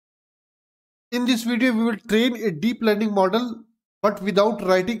In this video, we will train a deep learning model, but without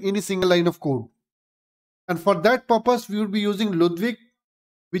writing any single line of code. And for that purpose, we will be using Ludwig,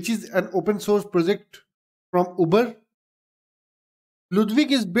 which is an open source project from Uber.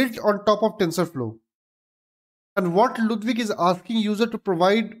 Ludwig is built on top of TensorFlow. And what Ludwig is asking user to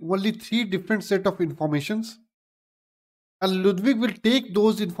provide only 3 different set of informations. And Ludwig will take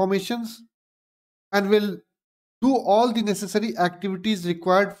those informations and will do all the necessary activities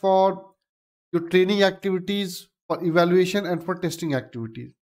required for your training activities, for evaluation and for testing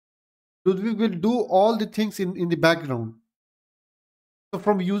activities. Ludwig will do all the things in the background. So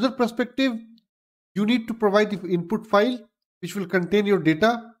from user perspective, you need to provide the input file which will contain your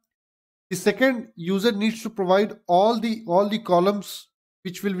data. The second, user needs to provide all the columns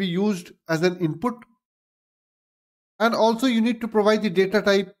which will be used as an input. And also you need to provide the data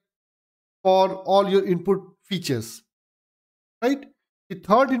type for all your input features. Right? The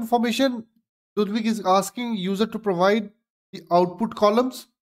third information, Ludwig is asking user to provide the output columns,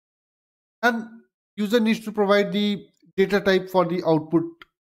 and user needs to provide the data type for the output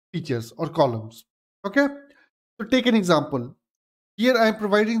features or columns. Okay, so take an example. Here I am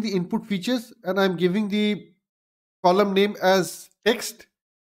providing the input features and I am giving the column name as text,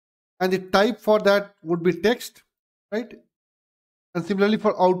 and the type for that would be text, right? And similarly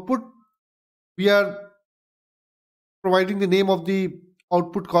for output, we are providing the name of the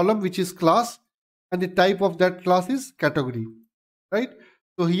output column, which is class, and the type of that class is category, right?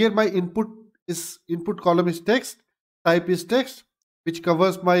 So here my input column is text, type is text, which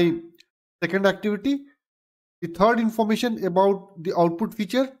covers my second activity. The third information about the output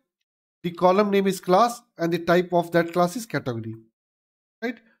feature, the column name is class and the type of that class is category,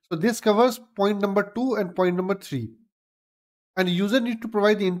 right? So this covers point number 2 and point number 3. And user needs to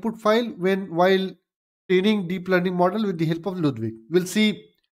provide the input file while training deep learning model with the help of Ludwig. We'll see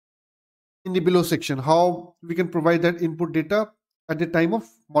in the below section how we can provide that input data at the time of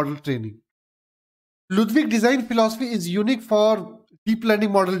model training. Ludwig design philosophy is unique for deep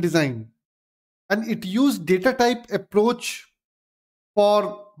learning model design, and it used data type approach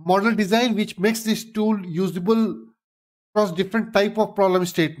for model design, which makes this tool usable across different type of problem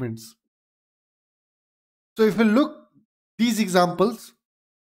statements. So if we look these examples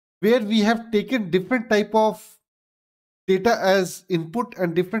where we have taken different type of data as input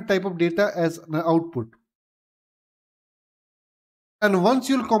and different type of data as an output, and once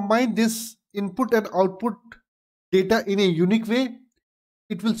you'll combine this input and output data in a unique way,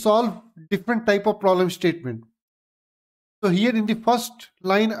 it will solve different type of problem statement. So here in the first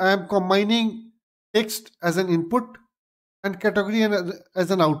line, I am combining text as an input and category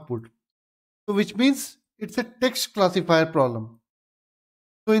as an output. So which means it's a text classifier problem.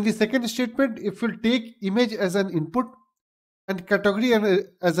 So in the second statement, if we'll take image as an input and category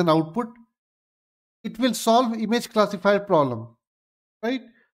as an output, it will solve image classifier problem, right?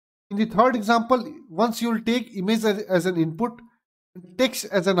 In the third example, once you will take image as an input and text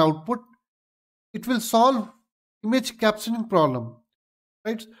as an output, it will solve image captioning problem,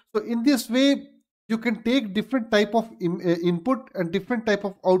 right? So in this way, you can take different type of input and different type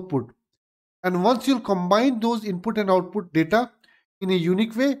of output, and once you'll combine those input and output data in a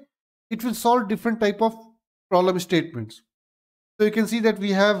unique way, it will solve different type of problem statements. So you can see that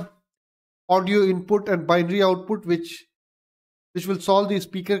we have audio input and binary output, which will solve the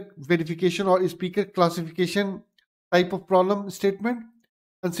speaker verification or speaker classification type of problem statement.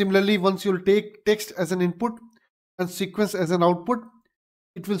 And similarly, once you'll take text as an input and sequence as an output,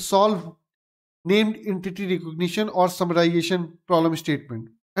 it will solve named entity recognition or summarization problem statement.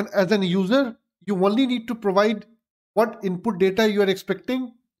 And as an user, you only need to provide what input data you are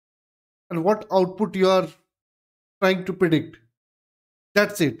expecting and what output you are trying to predict.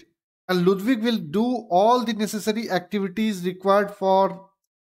 That's it. And Ludwig will do all the necessary activities required for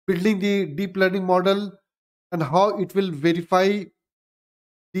building the deep learning model and how it will verify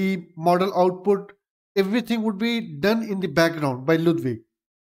the model output. Everything would be done in the background by Ludwig.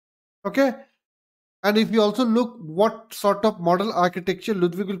 Okay. And if you also look what sort of model architecture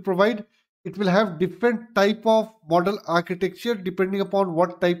Ludwig will provide, it will have different type of model architecture depending upon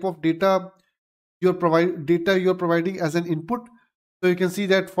what type of data you're providing as an input. So you can see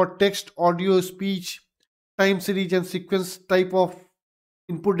that for text, audio, speech, time series and sequence type of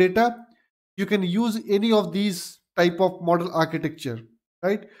input data, you can use any of these type of model architecture,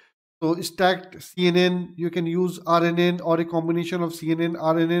 right? So stacked CNN, you can use RNN or a combination of CNN,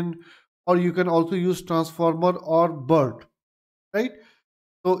 RNN, or you can also use transformer or BERT, right?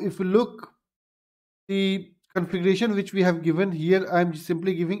 So if you look the configuration which we have given here, I'm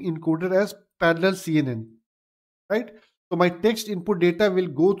simply giving encoder as parallel CNN, right? So my text input data will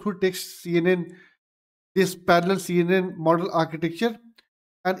go through text CNN, this parallel CNN model architecture,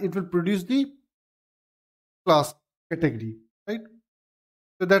 and it will produce the class category, right?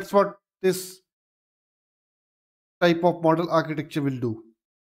 So that's what this type of model architecture will do.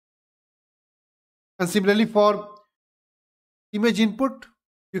 And similarly for image input,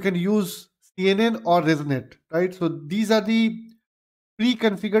 you can use CNN or Resonate, right? So these are the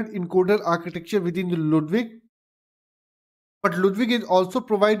pre-configured encoder architecture within the Ludwig. But Ludwig is also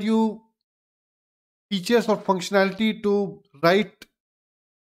provide you features or functionality to write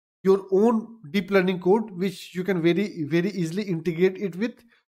your own deep learning code, which you can very easily integrate it with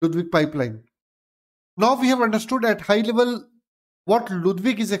Ludwig pipeline. Now we have understood at high level what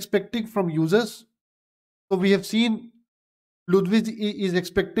Ludwig is expecting from users. So we have seen Ludwig is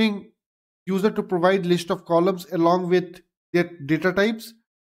expecting user to provide list of columns along with their data types,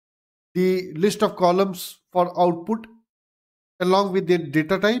 the list of columns for output along with their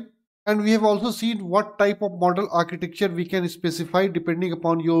data type, and we have also seen what type of model architecture we can specify depending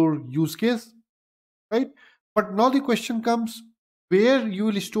upon your use case, right? But now the question comes, where you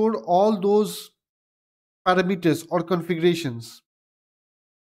will store all those parameters or configurations.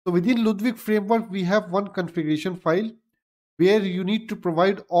 So within Ludwig framework, we have one configuration file where you need to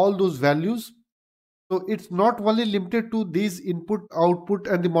provide all those values. So it's not only limited to these input, output,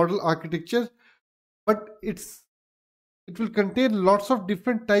 and the model architecture, but it will contain lots of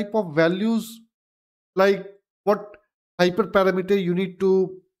different type of values, like what hyperparameter you need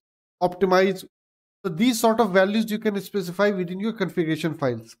to optimize. So these sort of values you can specify within your configuration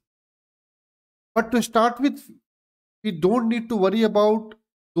files. But to start with, we don't need to worry about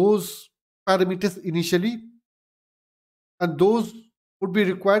those parameters initially, and those would be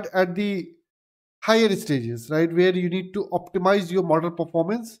required at the higher stages, right, where you need to optimize your model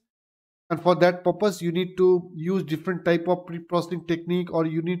performance. And for that purpose, you need to use different type of pre-processing technique, or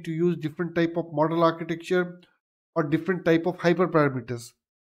you need to use different type of model architecture or different type of hyperparameters.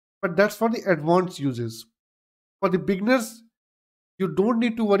 But that's for the advanced users. For the beginners, you don't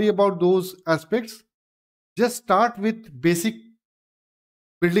need to worry about those aspects. Just start with basic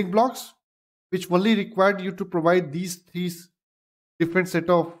building blocks, which only required you to provide these three different set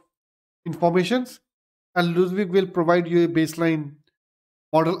of informations, and Ludwig will provide you a baseline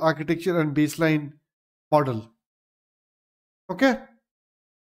model architecture and baseline model. Okay.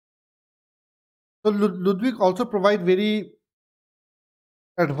 So Ludwig also provide very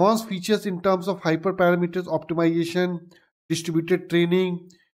advanced features in terms of hyperparameters optimization, distributed training.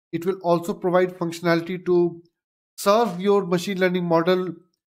 It will also provide functionality to serve your machine learning model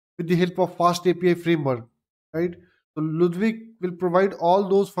with the help of fast API framework, right? So Ludwig will provide all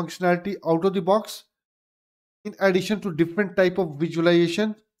those functionality out of the box, in addition to different type of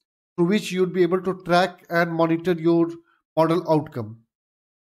visualization through which you'll be able to track and monitor your model outcome.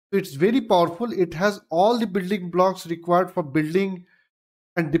 So it's very powerful. It has all the building blocks required for building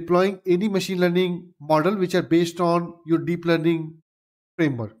and deploying any machine learning model which are based on your deep learning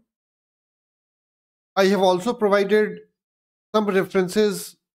framework. I have also provided some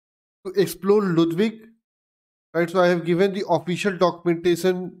references to explore Ludwig, right? So I have given the official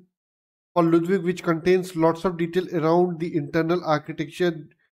documentation for Ludwig, which contains lots of detail around the internal architecture,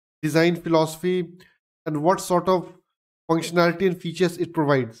 design philosophy, and what sort of functionality and features it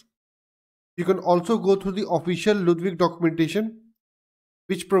provides. You can also go through the official Ludwig documentation,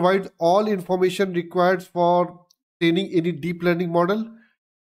 which provides all information required for training any deep learning model,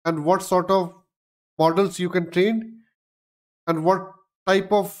 and what sort of models you can train, and what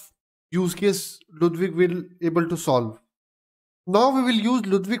type of use case Ludwig will able to solve. Now we will use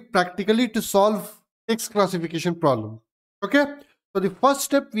Ludwig practically to solve text classification problem. Okay. So the first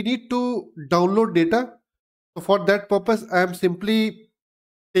step, we need to download data. So for that purpose, I am simply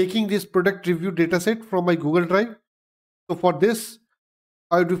taking this product review dataset from my Google Drive. So for this,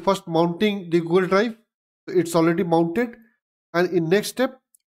 I will be first mounting the Google Drive. So it's already mounted. And in next step,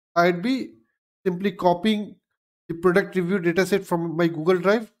 I'd be simply copying the product review dataset from my Google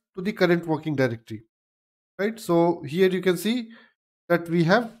Drive to the current working directory. Right. So here you can see that we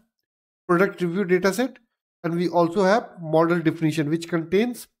have product review dataset, and we also have model definition, which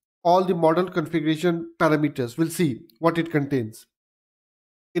contains all the model configuration parameters. We'll see what it contains.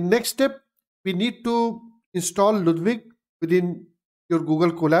 In next step, we need to install Ludwig within your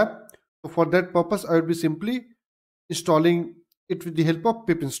Google Colab. So for that purpose, I will be simply installing it with the help of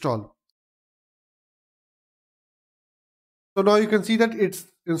pip install. So now you can see that it's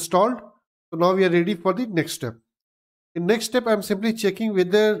installed. So now we are ready for the next step. In next step, I'm simply checking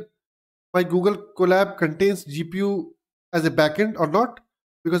whether my Google Colab contains GPU as a backend or not,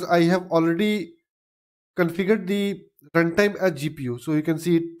 because I have already configured the runtime as GPU. So you can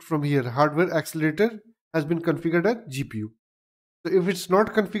see it from here. Hardware accelerator has been configured as GPU. So if it's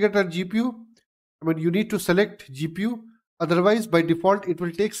not configured as GPU, I mean, you need to select GPU. Otherwise, by default, it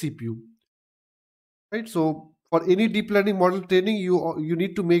will take CPU. Right? So for any deep learning model training, you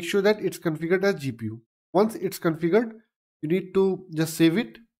need to make sure that it's configured as GPU. Once it's configured, you need to just save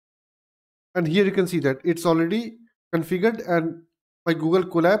it. And here you can see that it's already configured, and my Google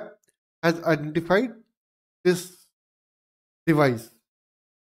Colab has identified this device.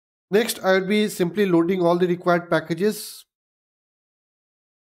 Next, I will be simply loading all the required packages.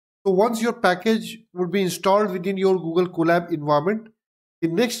 So once your package would be installed within your Google Colab environment, the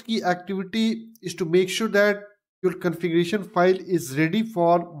next key activity is to make sure that your configuration file is ready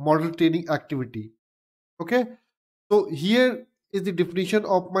for model training activity. Okay, so here is the definition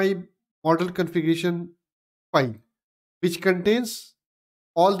of my model configuration file, which contains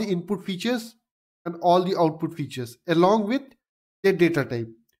all the input features and all the output features along with their data type.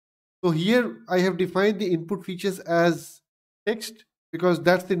 So here I have defined the input features as text because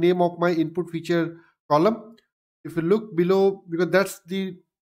that's the name of my input feature column. If you look below, because that's the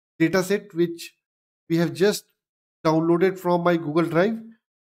data set which we have just downloaded from my Google Drive,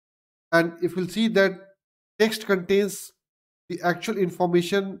 and if you'll see that text contains the actual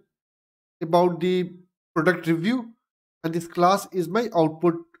information about the product review, and this class is my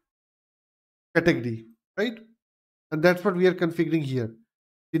output category, right? And that's what we are configuring here.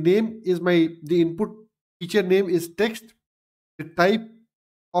 The name is the input feature name is text. The type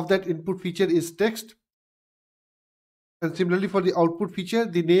of that input feature is text. And similarly for the output feature,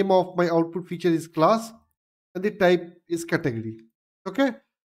 the name of my output feature is class and the type is category. Okay.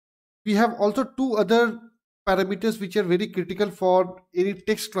 We have also two other parameters which are very critical for any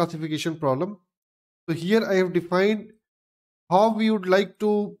text classification problem. So here I have defined how we would like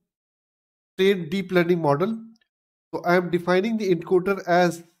to train deep learning model. So I am defining the encoder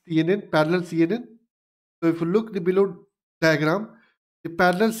as CNN, parallel CNN. So if you look the below diagram, the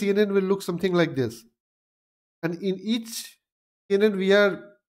parallel CNN will look something like this. And in each CNN, we are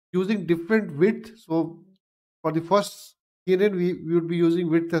using different width. So for the first CNN, we would be using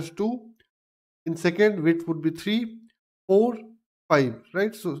width as 2. In second, width would be 3, 4, 5,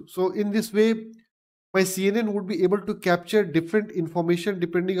 right? So in this way, my CNN would be able to capture different information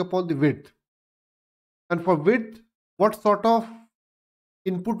depending upon the width. And for width, what sort of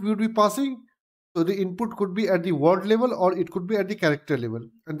input we would be passing? So the input could be at the word level or it could be at the character level.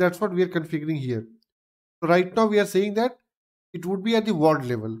 And that's what we are configuring here. So right now we are saying that it would be at the word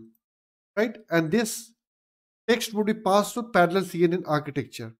level, right? And this text would be passed to parallel CNN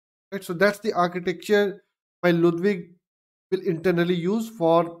architecture, right? So that's the architecture my Ludwig will internally use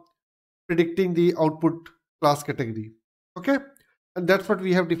for predicting the output class category. Okay, and that's what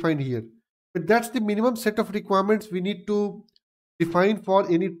we have defined here. But that's the minimum set of requirements we need to define for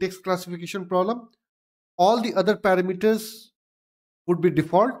any text classification problem. All the other parameters would be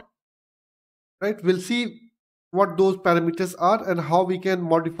default, right? We'll see what those parameters are and how we can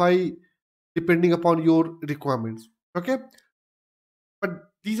modify depending upon your requirements. Okay,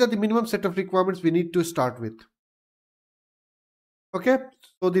 but these are the minimum set of requirements we need to start with. Okay,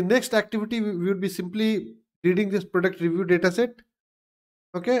 so the next activity we will be simply reading this product review dataset.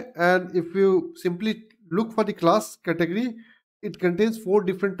 Okay, and if you simply look for the class category, it contains 4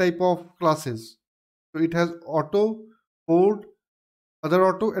 different type of classes. So it has auto, Ford, other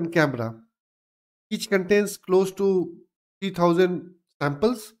auto, and camera. Each contains close to 3000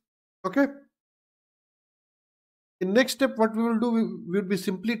 samples. Okay. In next step, what we will do, we will be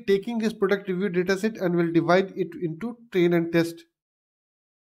simply taking this product review dataset and will divide it into train and test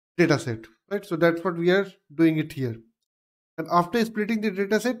dataset. Right. So that's what we are doing it here. And after splitting the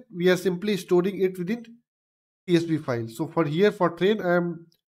dataset, we are simply storing it within CSV file. So for here for train, I am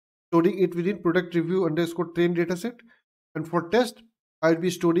storing it within product review underscore train dataset, and for test, I'll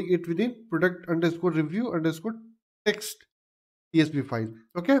be storing it within product underscore review underscore text CSV file.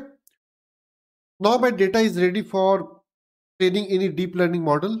 Okay. Now my data is ready for training any deep learning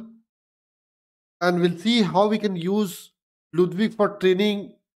model, and we'll see how we can use Ludwig for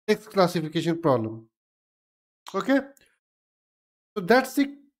training text classification problem. Okay. So that's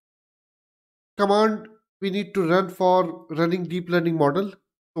the command we need to run for running deep learning model.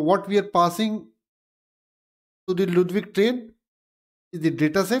 So what we are passing to the Ludwig train is the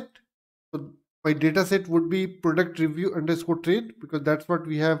dataset. So my dataset would be product review underscore train because that's what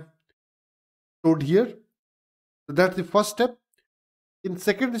we have stored here. So that's the first step. In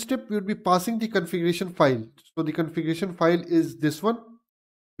second step, we would be passing the configuration file. So the configuration file is this one,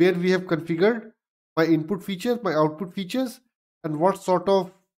 where we have configured my input features, my output features, and what sort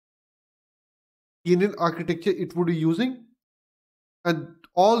of CNN architecture it would be using, and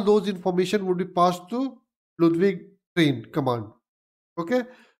all those information would be passed to Ludwig train command. Okay,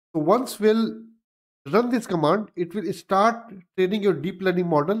 so once we'll run this command, it will start training your deep learning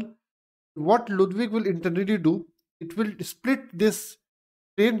model. What Ludwig will internally do, it will split this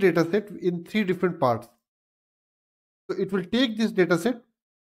train dataset in three different parts. So it will take this dataset,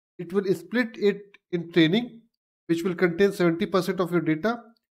 it will split it in training, which will contain 70% of your data,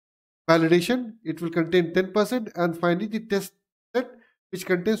 validation, it will contain 10%, and finally the test set, which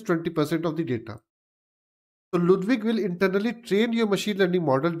contains 20% of the data. So Ludwig will internally train your machine learning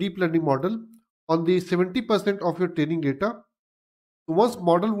model, deep learning model, on the 70% of your training data. So once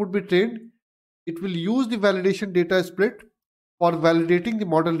model would be trained, it will use the validation data split for validating the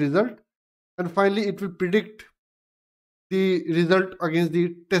model result, and finally it will predict the result against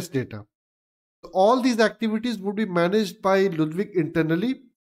the test data. So all these activities would be managed by Ludwig internally.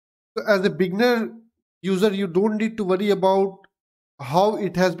 So as a beginner user, you don't need to worry about how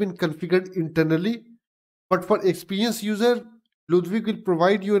it has been configured internally. But for experienced user, Ludwig will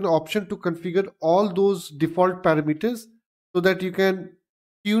provide you an option to configure all those default parameters so that you can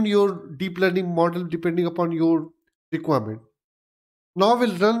tune your deep learning model depending upon your requirement. Now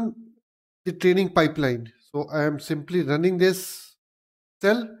we'll run the training pipeline. So I am simply running this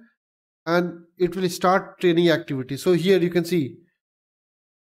cell and it will start training activity. So here you can see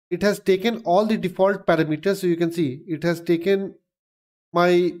it has taken all the default parameters. So you can see it has taken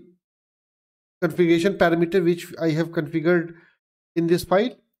my configuration parameter which I have configured in this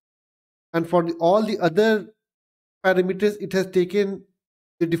file, and for all the other parameters it has taken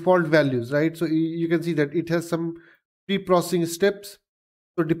the default values, right? So you can see that it has some pre-processing steps.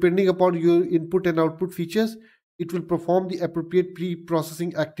 So depending upon your input and output features, it will perform the appropriate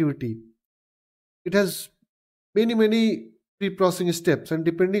pre-processing activity. It has many pre-processing steps, and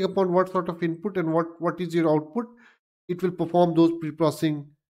depending upon what sort of input and what is your output, it will perform those pre-processing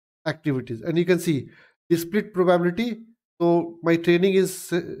activities. And you can see the split probability. So my training is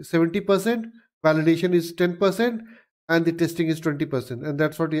 70%, validation is 10%, and the testing is 20%, and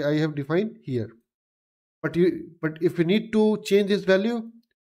that's what I have defined here. But if you need to change this value,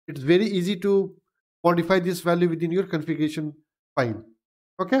 it's very easy to modify this value within your configuration file.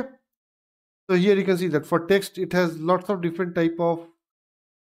 Okay, so here you can see that for text it has lots of different type of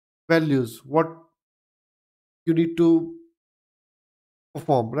values what you need to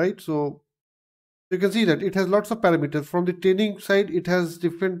perform, right? So you can see that it has lots of parameters. From the training side, it has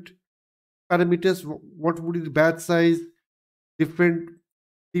different parameters. What would be the batch size, different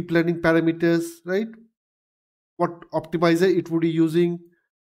deep learning parameters, right? What optimizer it would be using.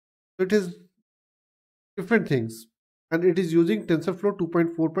 So it is different things, and it is using TensorFlow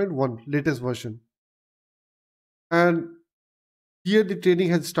 2.4.1 latest version. And here the training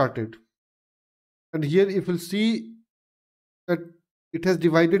has started, and here if you'll see that it has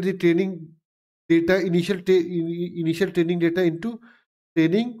divided the training data, initial training data into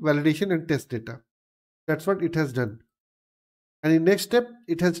training, validation, and test data. That's what it has done. And in next step,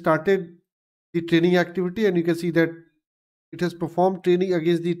 it has started the training activity, and you can see that it has performed training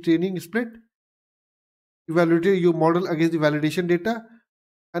against the training split, evaluated your model against the validation data,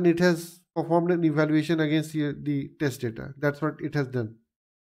 and it has performed an evaluation against the test data. That's what it has done.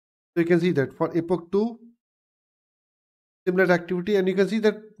 So you can see that for epoch 2, similar activity, and you can see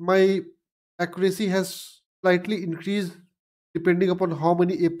that my accuracy has slightly increased depending upon how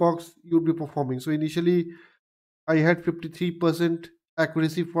many epochs you would be performing. So initially I had 53%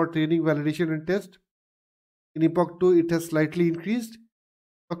 accuracy for training, validation, and test. In epoch 2 it has slightly increased.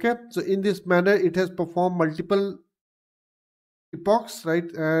 Okay, so in this manner it has performed multiple epochs,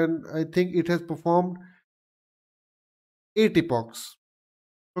 right? And I think it has performed 8 epochs.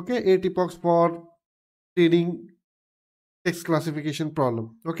 Okay, 8 epochs for training text classification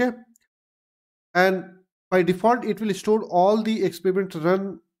problem. Okay, and by default it will store all the experiments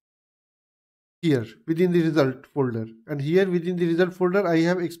run here within the result folder, and here within the result folder I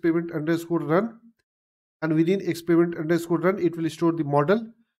have experiment underscore run, and within experiment underscore run it will store the model,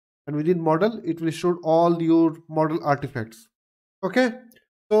 and within model it will store all your model artifacts. Okay,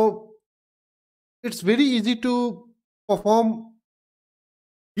 so it's very easy to perform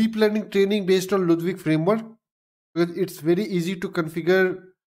deep learning training based on Ludwig framework, because it's very easy to configure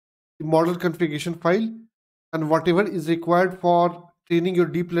the model configuration file, and whatever is required for training your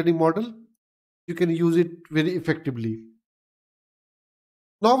deep learning model, you can use it very effectively.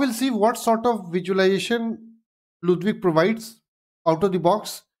 Now we'll see what sort of visualization Ludwig provides out of the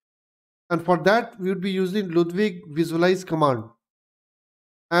box, and for that we would be using Ludwig visualize command.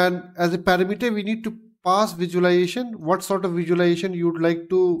 And as a parameter we need to pass visualization, what sort of visualization you would like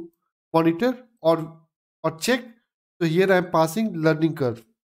to monitor, or check. So here I am passing learning curve.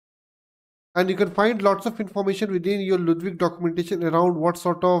 And you can find lots of information within your Ludwig documentation around what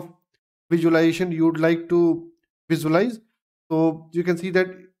sort of visualization you would like to visualize. So you can see that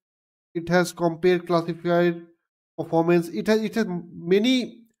it has compared, classified, performance. It has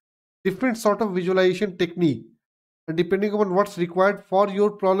many different sort of visualization technique, and depending on what's required for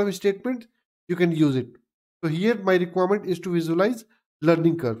your problem statement, you can use it. So here my requirement is to visualize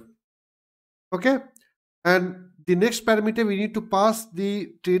learning curve. Okay, and the next parameter we need to pass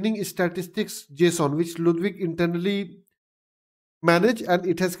the training statistics JSON, which Ludwig internally manage, and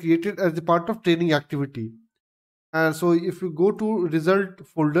it has created as a part of training activity. And so if you go to result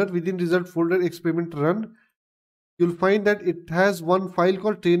folder, within result folder experiment run, you'll find that it has one file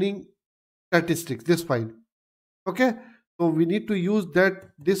called training statistics, this file. Okay, so we need to use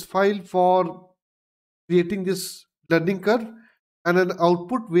this file for creating this learning curve and an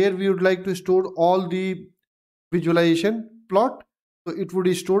output where we would like to store all the visualization plot. So it would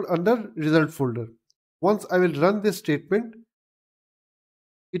be stored under result folder. Once I will run this statement,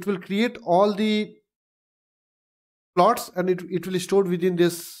 it will create all the plots, and it will be stored within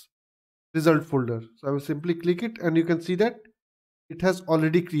this result folder. So I will simply click it, and you can see that it has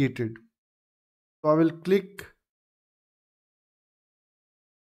already created. So I will click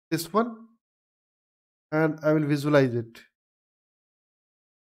this one and I will visualize it.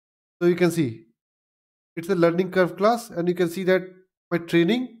 So you can see it's a learning curve class, and you can see that my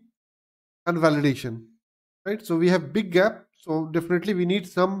training and validation, right? So we have big gap. So definitely we need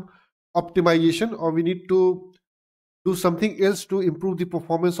some optimization, or we need to do something else to improve the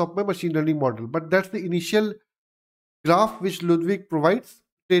performance of my machine learning model. But that's the initial graph which Ludwig provides.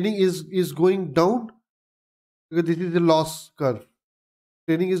 Training is going down because this is the loss curve.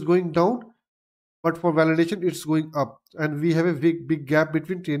 Training is going down, but for validation it's going up, and we have a big gap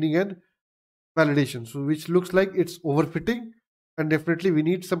between training and validation, so which looks like it's overfitting, and definitely we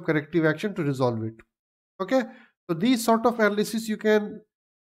need some corrective action to resolve it. Okay, so these sort of analysis you can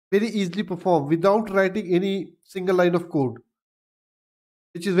very easily perform without writing any single line of code,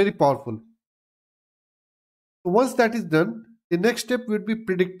 which is very powerful. So once that is done, the next step would be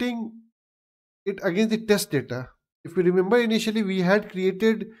predicting it against the test data. If you remember, initially we had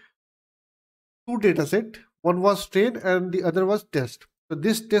created two data set. One was train and the other was test. So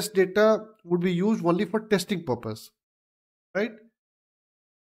this test data would be used only for testing purpose, right?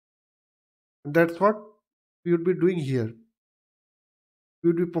 And that's what we would be doing here. We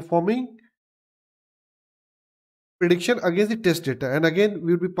would be performing prediction against the test data, and again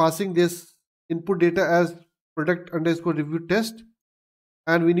we would be passing this input data as product underscore review test,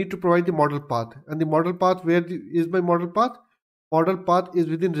 and we need to provide the model path. And the model path, where is my model path? Model path is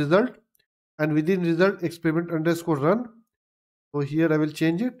within result, and within result experiment underscore run. So here I will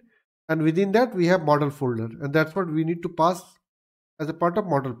change it, and within that we have model folder, and that's what we need to pass as a part of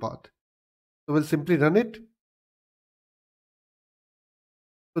model path. So we'll simply run it.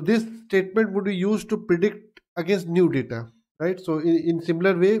 So this statement would be used to predict against new data, right? So in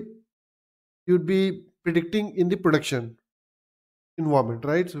similar way, you'd be predicting in the production environment,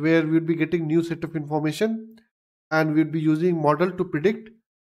 right? So where we'd be getting new set of information, and we'd be using model to predict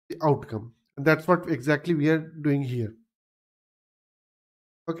the outcome. And that's what exactly we are doing here.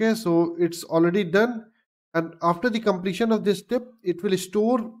 Okay, so it's already done, and after the completion of this step, it will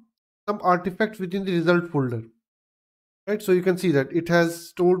store some artifacts within the result folder, right? So you can see that it has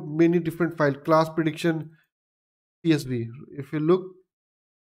stored many different files, class prediction CSV. If you look,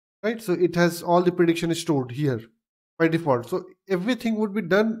 right, so it has all the prediction stored here by default. So everything would be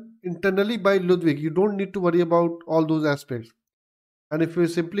done internally by Ludwig. You don't need to worry about all those aspects. And if you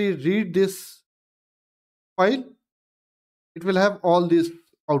simply read this file, it will have all this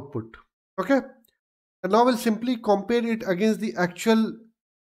output. Okay, and now we'll simply compare it against the actual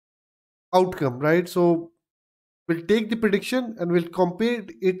outcome, right? So we'll take the prediction and we'll compare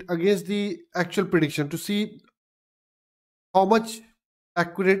it against the actual prediction to see how much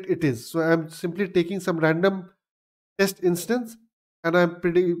accurate it is. So I'm simply taking some random test instance, and I'm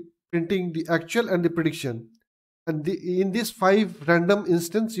printing the actual and the prediction. And in this 5 random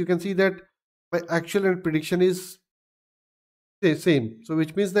instance, you can see that my actual and prediction is the same. So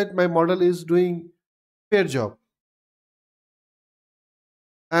which means that my model is doing fair job.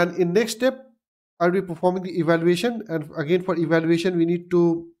 And in next step, I'll be performing the evaluation. And again, for evaluation, we need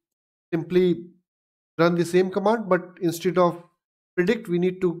to simply run the same command, but instead of predict, we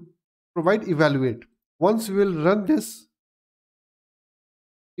need to provide evaluate. Once we will run this,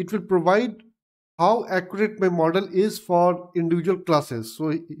 it will provide how accurate my model is for individual classes.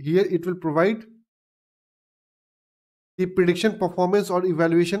 So here it will provide the prediction performance or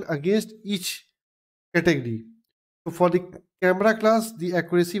evaluation against each category. So for the camera class, the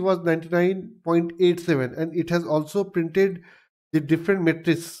accuracy was 99.87, and it has also printed the different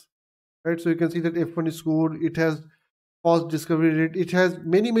metrics, right? So you can see that F1 is scored, it has false discovery rate, it has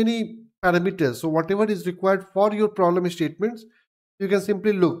many parameters. So whatever is required for your problem statements, you can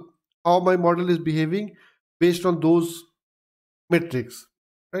simply look how my model is behaving based on those metrics,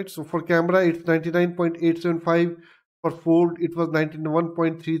 right? So for camera, it's 99.875. For Ford, it was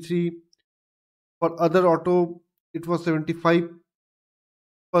 91.33. For other auto, it was 75%.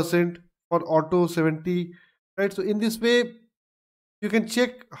 For auto, 70, right? So in this way, you can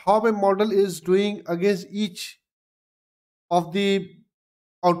check how my model is doing against each of the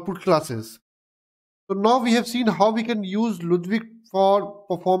output classes. So now we have seen how we can use Ludwig for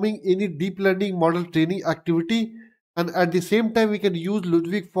performing any deep learning model training activity, and at the same time we can use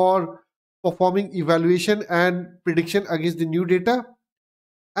Ludwig for performing evaluation and prediction against the new data.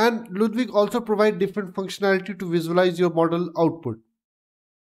 And Ludwig also provides different functionality to visualize your model output.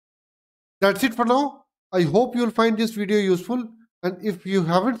 That's it for now. I hope you'll find this video useful, and if you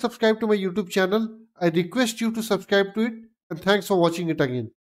haven't subscribed to my YouTube channel, I request you to subscribe to it, and thanks for watching it again.